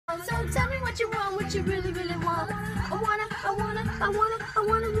So tell me what you want, what you really, really want. I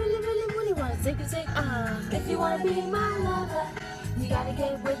wanna really wanna take a take. If you wanna be my lover, you gotta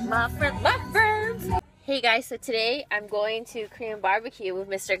get with my friends. Hey guys, so today I'm going to Korean barbecue with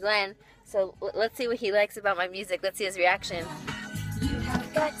Mr. Glenn. So let's see what he likes about my music. Let's see his reaction. You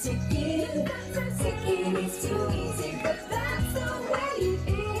have got to give, taking is too easy, but that's the way it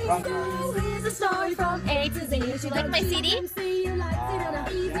is. So here's the story from A to Z. You like my CD?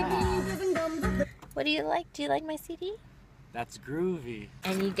 What do you like? Do you like my CD? That's groovy.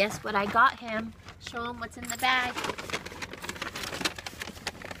 And you guess what I got him? Show him what's in the bag.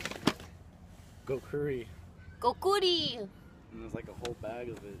 Go curry. Go curry. And there's like a whole bag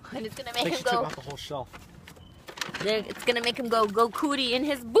of it. And it's gonna make like him she go. took out the whole shelf. It's gonna make him go cootie in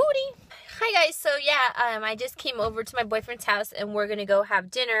his booty. Hi guys, so yeah, I just came over to my boyfriend's house and we're gonna go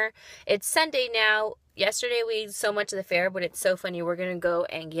have dinner. It's Sunday now. Yesterday we ate so much of the fair, but it's so funny. We're gonna go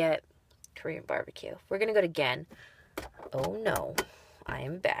and get Korean barbecue. We're gonna go to Gen. Oh no, I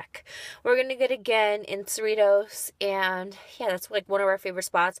am back. We're gonna get again in Cerritos, and yeah, that's like one of our favorite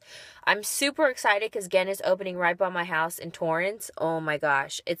spots. I'm super excited because Gen is opening right by my house in Torrance. Oh my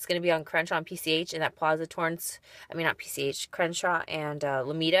gosh, it's gonna be on Crenshaw and PCH in that Plaza Torrance. I mean not PCH, Crenshaw and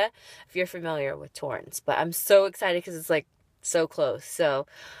Lomita. If you're familiar with Torrance, but I'm so excited because it's like so close. So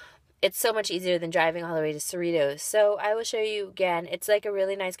it's so much easier than driving all the way to Cerritos. So I will show you again. It's like a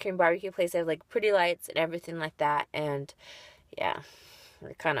really nice Korean barbecue place. They have like pretty lights and everything like that. And yeah,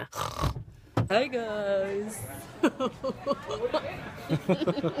 we're kind of... Hi guys.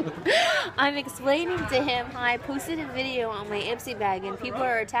 I'm explaining to him how I posted a video on my Ipsy bag and people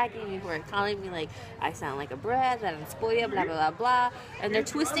are attacking me for it, calling me like I sound like a brat, that I'm spoiled, blah blah blah blah. And they're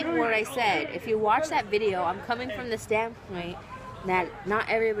twisting what I said. If you watch that video, I'm coming from the standpoint that not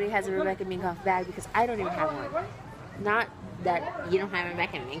everybody has a Rebecca Minkoff bag because I don't even have one. Not that you don't have a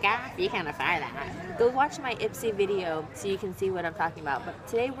Rebecca Minkoff, you can't afford that. Go watch my Ipsy video so you can see what I'm talking about. But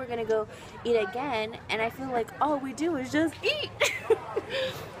today we're gonna go eat again, and I feel like all we do is just eat.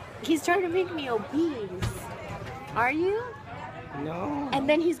 He's trying to make me obese. Are you? No. And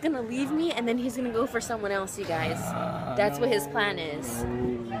then he's gonna leave me, and then he's gonna go for someone else, you guys. That's what his plan is.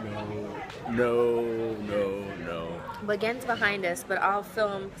 No. But Gen's behind us, but I'll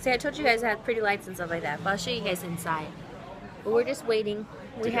film. See, I told you guys I had pretty lights and stuff like that, but I'll show you guys inside. But we're just waiting.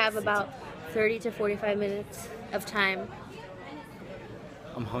 We have about 30 to 45 minutes of time.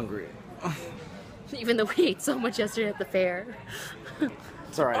 I'm hungry. Even though we ate so much yesterday at the fair.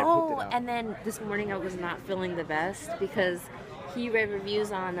 It's alright, I pooped it out. And then this morning I was not feeling the best because he read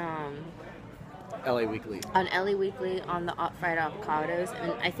reviews on LA Weekly. On LA Weekly on the fried avocados,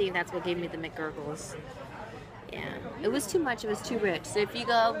 and I think that's what gave me the McGurgles. Yeah, it was too much. It was too rich. So if you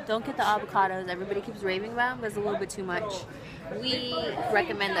go, don't get the avocados. Everybody keeps raving about them, but it's a little bit too much. We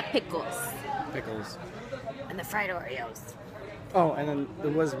recommend the pickles. Pickles. And the fried Oreos. Oh, and then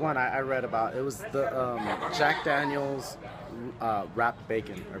there was one I read about. It was the Jack Daniels wrapped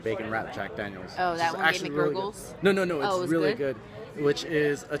bacon, or bacon wrapped Jack Daniels. Oh, that one gave McGurgles? Really no, it's really good. Which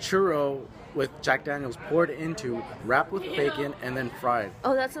is a churro with Jack Daniels poured into, wrapped with bacon, and then fried.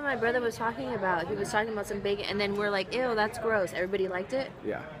 Oh, that's what my brother was talking about. He was talking about some bacon, and then we're like, ew, that's gross. Everybody liked it?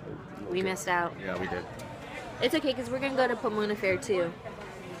 Yeah. We missed out. Yeah, we did. It's okay, because we're going to go to Pomona Fair, too.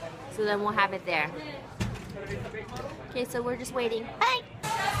 So then we'll have it there. Okay, so we're just waiting. Bye!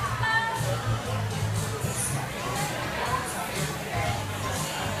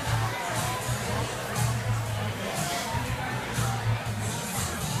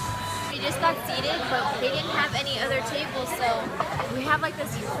 Just got seated, but they didn't have any other tables, so we have like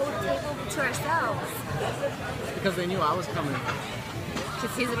this whole table to ourselves. Because they knew I was coming.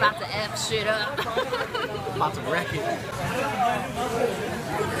 Because he's about to F shit up. About to wreck it.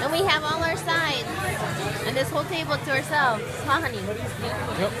 And we have all our sides. And this whole table to ourselves. Huh, honey?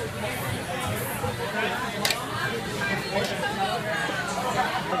 Yep.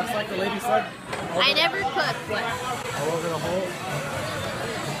 Looks like the lady said. I never cook. What? All over the hole.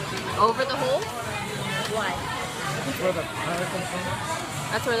 Over the hole? What? That's where the fire comes from.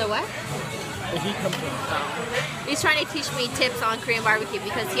 That's where the what? The heat comes from. He's trying to teach me tips on Korean barbecue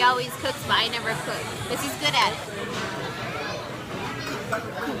because he always cooks, but I never cook. Because he's good at it.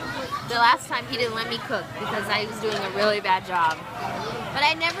 The last time he didn't let me cook because I was doing a really bad job. But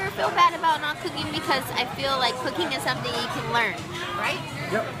I never feel bad about not cooking because I feel like cooking is something you can learn, right?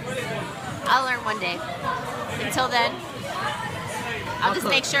 Yep. I'll learn one day. Until then, I'll just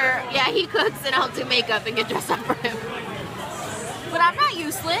make sure, yeah, he cooks and I'll do makeup and get dressed up for him. But I'm not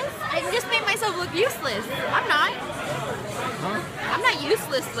useless. I just made myself look useless. I'm not. Huh? I'm not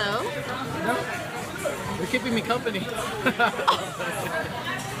useless though. No. You're keeping me company.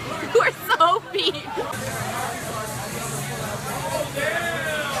 honey.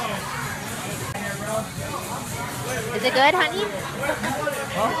 Is it good, honey?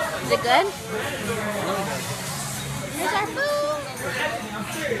 Huh? Is it good? Here's our food.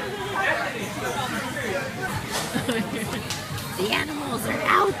 The animals are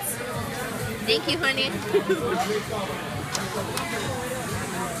out. Thank you, honey.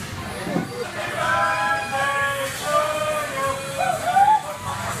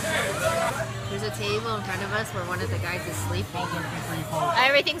 There's a table in front of us where one of the guys is sleeping.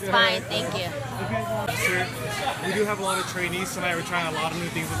 Everything's fine, thank you. Sure. We do have a lot of trainees tonight. We're trying a lot of new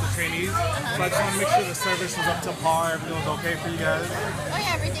things with the trainees. So I just want to make sure the service was up to par. Everything was okay for you guys. Oh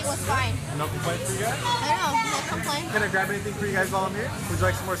yeah, everything was fine. No complaints for you guys? I know, no complaint. Can I grab anything for you guys while I'm here? Would you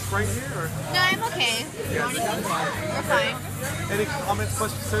like some more Sprite here? Or? No, I'm okay. Yeah. We're fine. Any comments,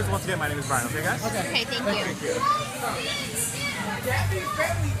 questions, concerns? Once again, my name is Brian. Okay, guys? Okay, thank you. Thank you. Yes.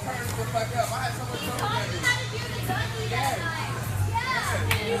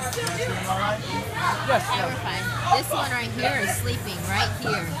 Yeah, we're fine. This one right here is sleeping right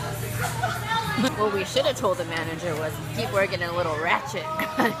here. What we should have told the manager was keep working a little ratchet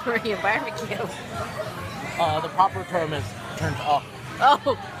for your barbecue. The proper term is turned up.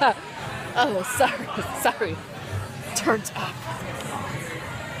 Oh, oh, sorry. Turned up.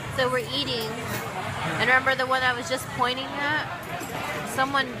 So we're eating, and remember the one I was just pointing at?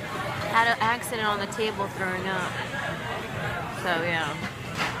 Someone had an accident on the table throwing up. So yeah.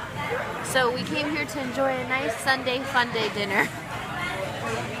 So we came here to enjoy a nice Sunday fun day dinner.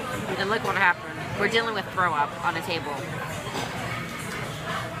 And look what happened. We're dealing with throw up on a table.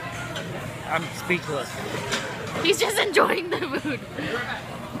 I'm speechless. He's just enjoying the food.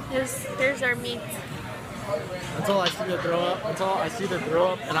 Here's our meat. Until I see the throw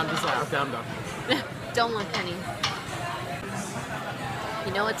up, and I'm just like, okay, I'm done. Don't look, honey.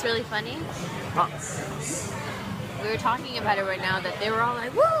 You know what's really funny? Huh. We were talking about it right now that they were all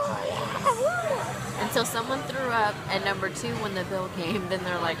like, woo, yeah, woo. Until someone threw up, and number 2, when the bill came, then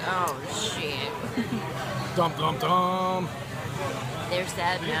they're like, oh shit. Dum dum dum. They're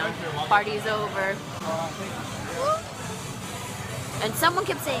sad now. Party's over. And someone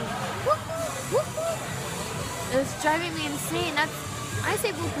kept saying, whoop, whoop, whoop. It was driving me insane. I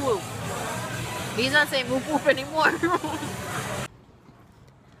say whoop whoop. He's not saying whoop whoop anymore.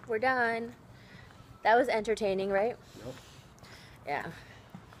 We're done. That was entertaining, right? Nope. Yeah.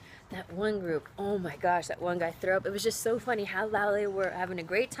 That one group, oh my gosh, that one guy threw up. It was just so funny how loud they were, having a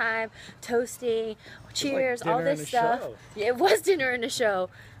great time, toasting, cheers, all this stuff. Yeah, it was dinner and a show.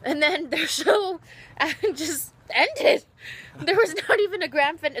 And then their show just ended. There was not even a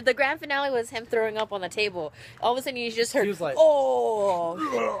the grand finale was him throwing up on the table. All of a sudden you just heard, He was like,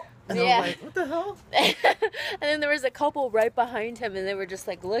 oh. And yeah. I'm like, what the hell? And then there was a couple right behind him, and they were just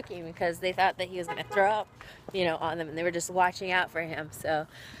like looking because they thought that he was going to throw up, on them, and they were just watching out for him. So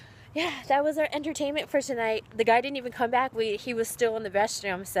yeah, that was our entertainment for tonight. The guy didn't even come back. He was still in the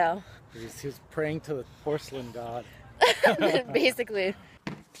restroom, so. He was praying to the porcelain god. Basically.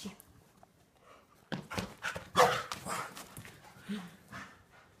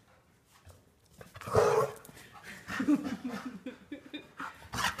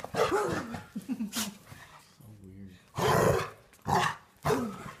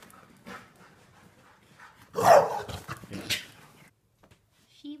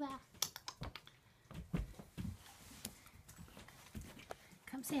 Shiba.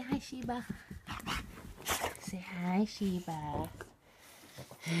 Come say hi, Shiba. Say hi, Shiba.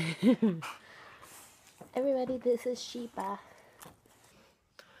 Everybody, this is Shiba.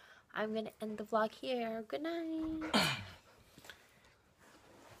 I'm gonna end the vlog here. Good night.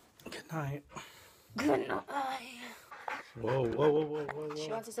 Good night. Good night. Whoa, whoa, whoa, whoa, whoa. She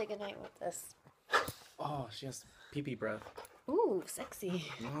wants to say good night with us. Oh, she has pee-pee breath. Ooh, sexy.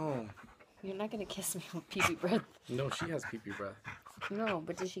 No. You're not gonna kiss me with pee-pee breath. No, she has pee-pee breath. No,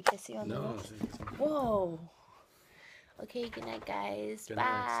 but did she kiss you on the No. lips? Whoa. Okay, good night, guys. Good Bye.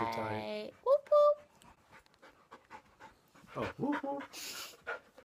 night. Sit tight. Whoop, whoop. Oh, whoop, whoop.